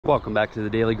Welcome back to the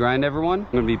Daily Grind, everyone.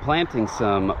 I'm going to be planting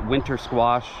some winter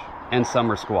squash and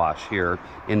summer squash here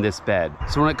in this bed.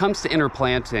 So when it comes to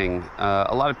interplanting,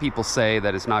 a lot of people say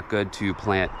that it's not good to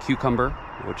plant cucumber,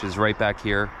 which is right back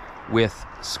here, with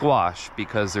squash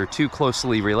because they're too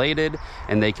closely related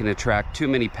and they can attract too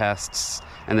many pests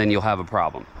and then you'll have a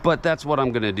problem. But that's what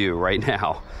I'm going to do right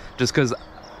now, just because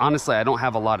honestly, I don't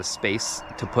have a lot of space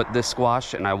to put this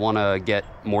squash and I want to get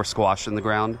more squash in the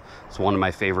ground. It's one of my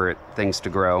favorite things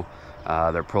to grow.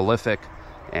 They're prolific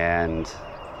and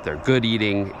they're good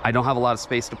eating. I don't have a lot of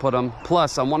space to put them.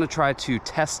 Plus, I want to try to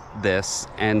test this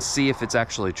and see if it's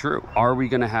actually true. Are we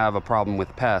going to have a problem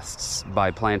with pests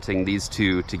by planting these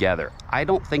two together? I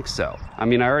don't think so. I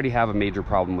mean, I already have a major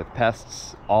problem with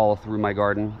pests all through my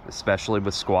garden, especially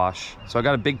with squash. So I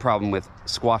got a big problem with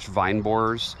squash vine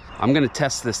borers. I'm going to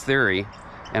test this theory,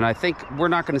 and I think we're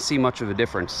not going to see much of a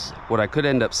difference. What I could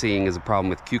end up seeing is a problem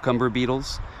with cucumber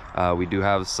beetles. We do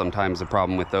have sometimes a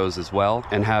problem with those as well,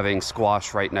 and having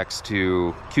squash right next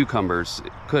to cucumbers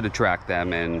could attract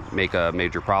them and make a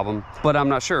major problem, but I'm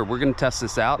not sure. We're going to test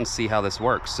this out and see how this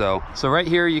works. So right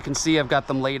here you can see I've got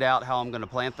them laid out how I'm going to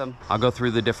plant them. I'll go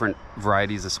through the different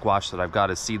varieties of squash that I've got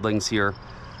as seedlings here.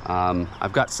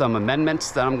 I've got some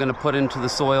amendments that I'm going to put into the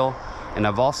soil, and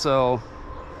I've also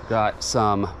got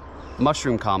some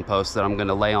mushroom compost that I'm going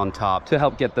to lay on top to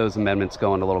help get those amendments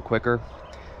going a little quicker.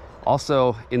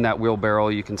 Also, in that wheelbarrow,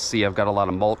 you can see I've got a lot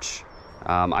of mulch.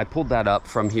 I pulled that up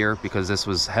from here because this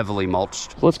was heavily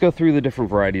mulched. Let's go through the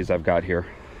different varieties I've got here.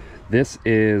 This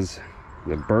is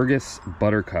the Burgess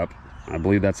Buttercup. I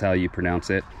believe that's how you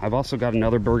pronounce it. I've also got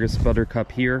another Burgess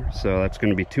Buttercup here, so that's going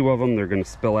to be two of them. They're going to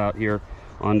spill out here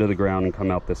onto the ground and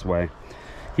come out this way.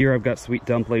 Here I've got Sweet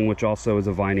Dumpling, which also is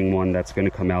a vining one that's going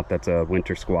to come out. That's a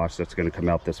winter squash that's going to come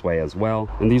out this way as well.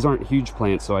 And these aren't huge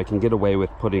plants, so I can get away with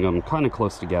putting them kind of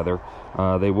close together.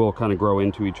 They will kind of grow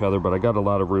into each other, but I got a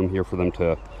lot of room here for them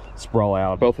to sprawl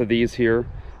out. Both of these here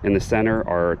in the center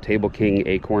are Table King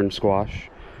acorn squash.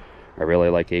 I really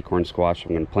like acorn squash.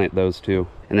 I'm going to plant those two.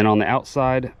 And then on the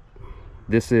outside,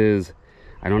 this is,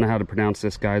 I don't know how to pronounce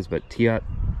this, guys, but Tiat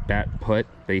Bat Put.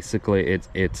 Basically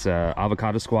it's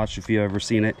avocado squash, if you've ever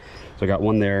seen it. So I got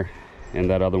one there and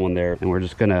that other one there, and we're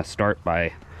just gonna start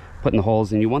by putting the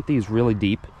holes. And you want these really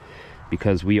deep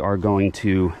because we are going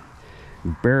to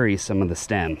bury some of the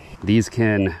stem. These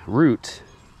can root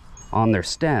on their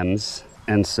stems,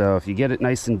 and so if you get it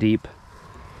nice and deep,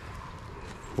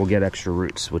 we'll get extra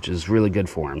roots, which is really good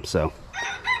for them. So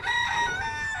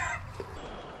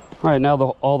all right, now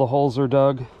all the holes are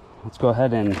dug. Let's go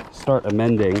ahead and start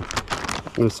amending.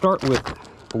 I'm going to start with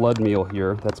blood meal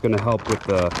here. That's going to help with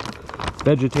the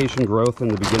vegetation growth in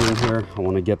the beginning here. I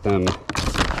want to get them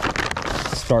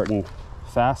starting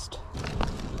fast.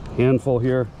 Handful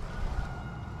here.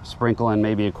 Sprinkle in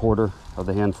maybe a quarter of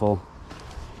the handful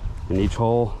in each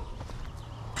hole.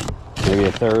 Maybe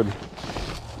a third.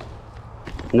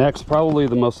 Next, probably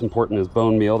the most important is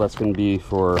bone meal. That's going to be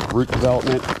for root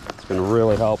development. It's going to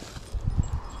really help.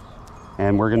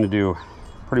 And we're going to do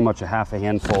pretty much a half a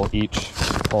handful each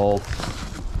hole.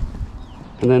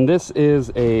 And then this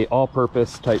is a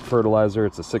all-purpose type fertilizer.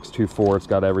 It's a 624. It's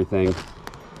got everything.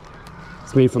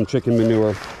 It's made from chicken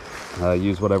manure.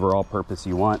 Use whatever all-purpose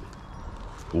you want.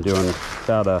 I'm doing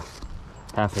about a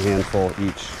half a handful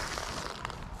each,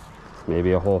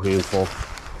 maybe a whole handful.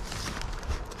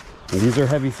 And these are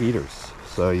heavy feeders,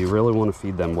 so you really want to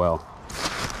feed them well.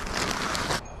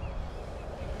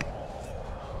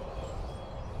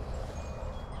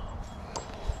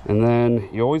 And then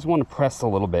you always want to press a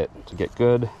little bit to get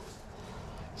good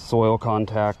soil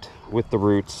contact with the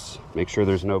roots. Make sure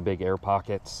there's no big air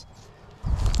pockets.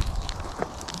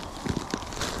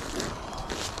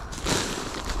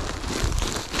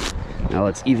 Now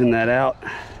let's even that out.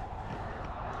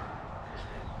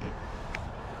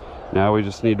 Now we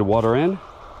just need to water in.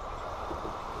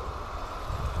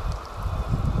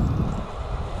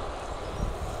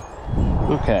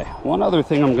 Okay, one other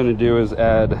thing I'm going to do is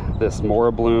add this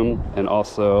Mora Bloom and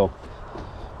also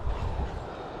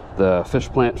the fish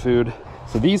plant food.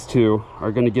 So these two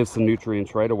are going to give some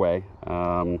nutrients right away.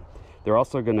 They're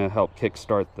also going to help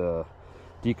kickstart the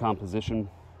decomposition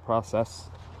process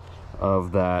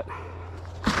of that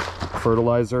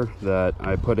fertilizer that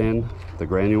I put in, the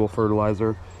granule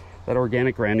fertilizer. That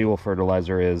organic granule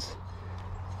fertilizer is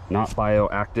not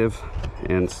bioactive,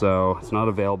 and so it's not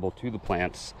available to the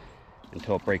plants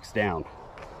until it breaks down.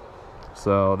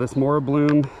 So this Mora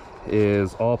Bloom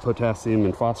is all potassium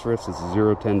and phosphorus. It's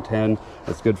 0-10-10.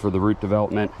 That's good for the root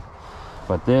development.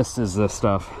 But this is the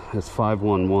stuff, it's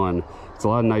 511. It's a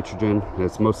lot of nitrogen.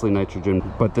 It's mostly nitrogen,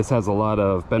 but this has a lot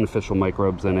of beneficial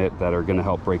microbes in it that are going to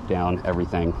help break down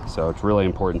everything. So it's really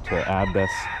important to add this.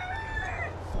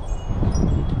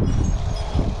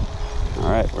 All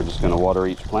right, we're just going to water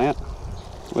each plant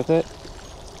with it.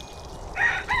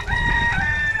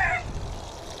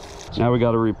 Now we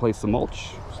got to replace the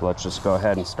mulch. So let's just go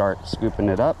ahead and start scooping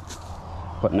it up,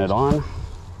 putting it on.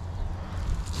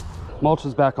 Mulch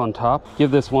is back on top.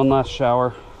 Give this one last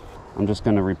shower. I'm just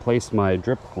going to replace my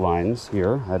drip lines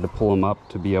here. I had to pull them up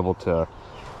to be able to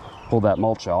pull that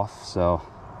mulch off. So,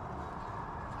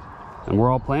 and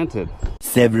we're all planted.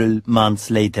 Several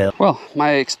months later. Well,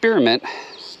 my experiment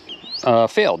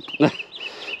failed.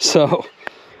 So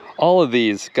all of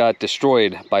these got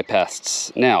destroyed by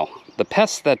pests. Now, the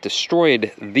pests that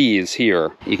destroyed these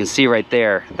here, you can see right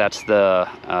there, that's the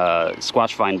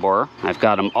squash vine borer. I've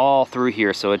got them all through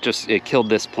here, so it killed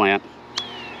this plant.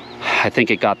 I think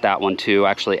it got that one too.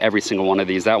 Actually, every single one of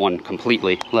these, that one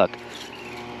completely. Look,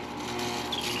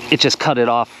 it just cut it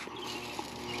off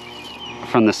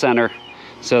from the center.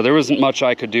 So there wasn't much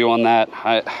I could do on that.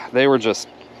 They were just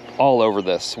all over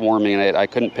this, swarming it. I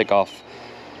couldn't pick off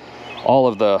all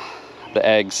of the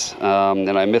eggs,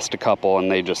 and I missed a couple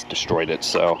and they just destroyed it.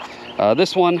 So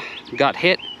this one got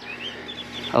hit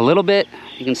a little bit,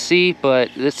 you can see,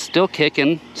 but it's still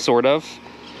kicking, sort of.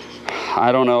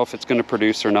 I don't know if it's going to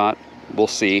produce or not. We'll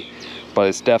see, but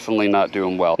it's definitely not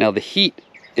doing well. Now the heat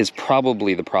is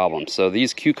probably the problem. So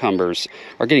these cucumbers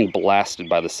are getting blasted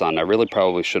by the sun. I really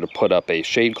probably should have put up a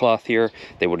shade cloth here.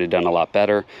 They would have done a lot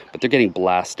better, but they're getting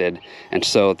blasted. And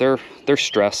so they're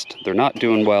stressed. They're not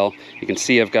doing well. You can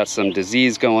see I've got some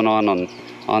disease going on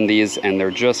these, and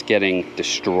they're just getting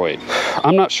destroyed.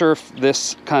 I'm not sure if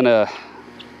this kind of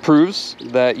proves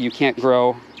that you can't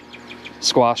grow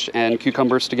squash and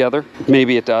cucumbers together.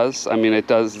 Maybe it does. I mean, it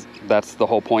does. That's the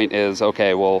whole point is,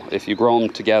 okay, well, if you grow them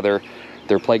together,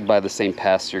 they're plagued by the same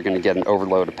pests, you're going to get an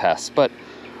overload of pests. But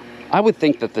I would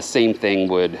think that the same thing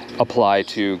would apply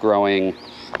to growing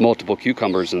multiple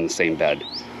cucumbers in the same bed.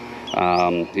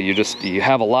 You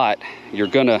have a lot, you're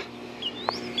gonna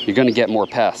get more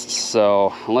pests.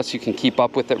 So unless you can keep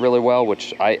up with it really well,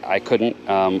 which I couldn't,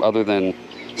 other than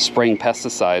spraying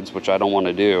pesticides, which I don't want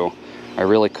to do, I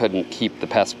really couldn't keep the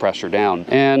pest pressure down.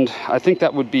 And I think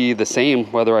that would be the same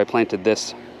whether I planted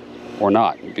this or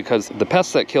not, because the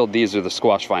pests that killed these are the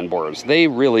squash vine borers. They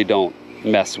really don't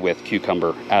mess with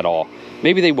cucumber at all.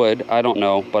 Maybe they would, I don't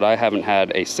know, but I haven't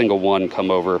had a single one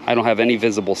come over. I don't have any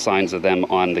visible signs of them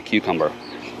on the cucumber.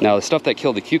 Now the stuff that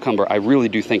killed the cucumber, I really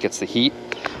do think it's the heat.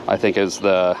 I think is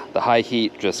the high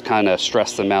heat just kind of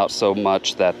stressed them out so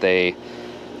much that they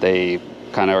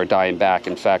kind of are dying back.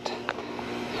 In fact,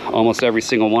 almost every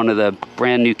single one of the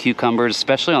brand new cucumbers,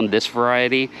 especially on this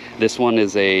variety. This one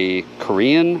is a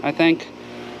Korean, I think,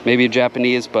 maybe a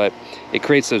Japanese, but it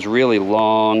creates those really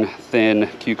long, thin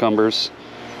cucumbers.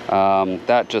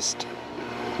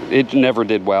 It never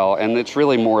did well, and it's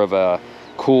really more of a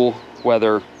cooler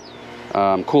weather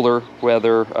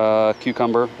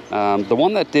cucumber. The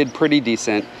one that did pretty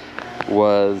decent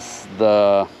was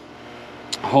the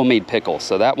homemade pickle.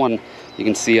 So that one, you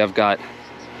can see I've got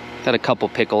a couple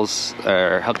pickles,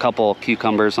 or a couple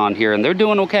cucumbers on here, and they're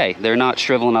doing okay. They're not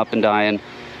shriveling up and dying.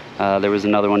 There was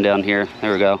another one down here.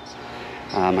 There we go.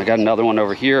 I got another one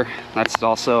over here. That's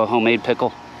also a homemade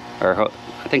pickle, or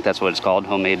I think that's what it's called,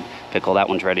 homemade pickle. That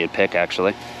one's ready to pick,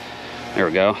 actually. There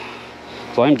we go.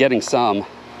 So I'm getting some,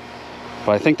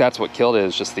 but I think that's what killed it,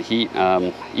 is just the heat.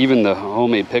 Even the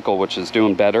homemade pickle, which is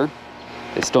doing better,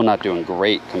 is still not doing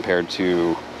great compared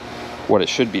to what it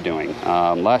should be doing.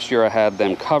 Last year I had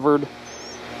them covered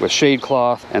with shade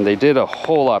cloth, and they did a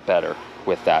whole lot better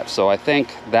with that. So I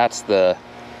think that's the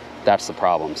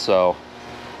problem. So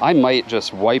I might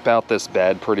just wipe out this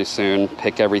bed pretty soon,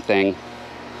 pick everything,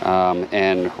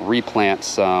 and replant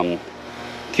some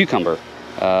cucumber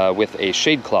with a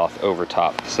shade cloth over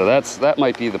top. So that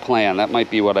might be the plan. That might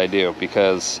be what I do,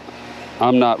 because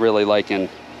I'm not really liking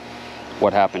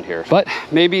what happened here. But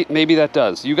maybe that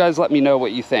does. You guys let me know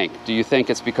what you think. Do you think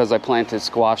it's because I planted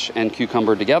squash and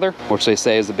cucumber together, which they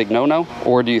say is a big no-no?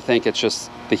 Or do you think it's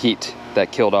just the heat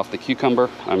that killed off the cucumber?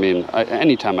 I mean,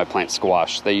 anytime I plant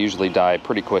squash, they usually die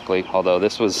pretty quickly, although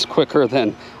this was quicker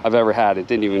than I've ever had. It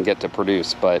didn't even get to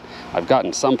produce, but I've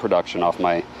gotten some production off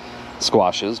my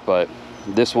squashes, but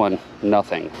this one,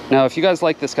 nothing. Now, if you guys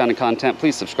like this kind of content,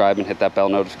 please subscribe and hit that bell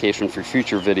notification for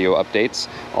future video updates.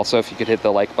 Also, if you could hit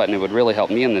the like button, it would really help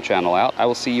me and the channel out. I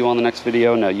will see you on the next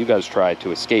video. Now you guys try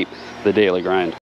to escape the daily grind.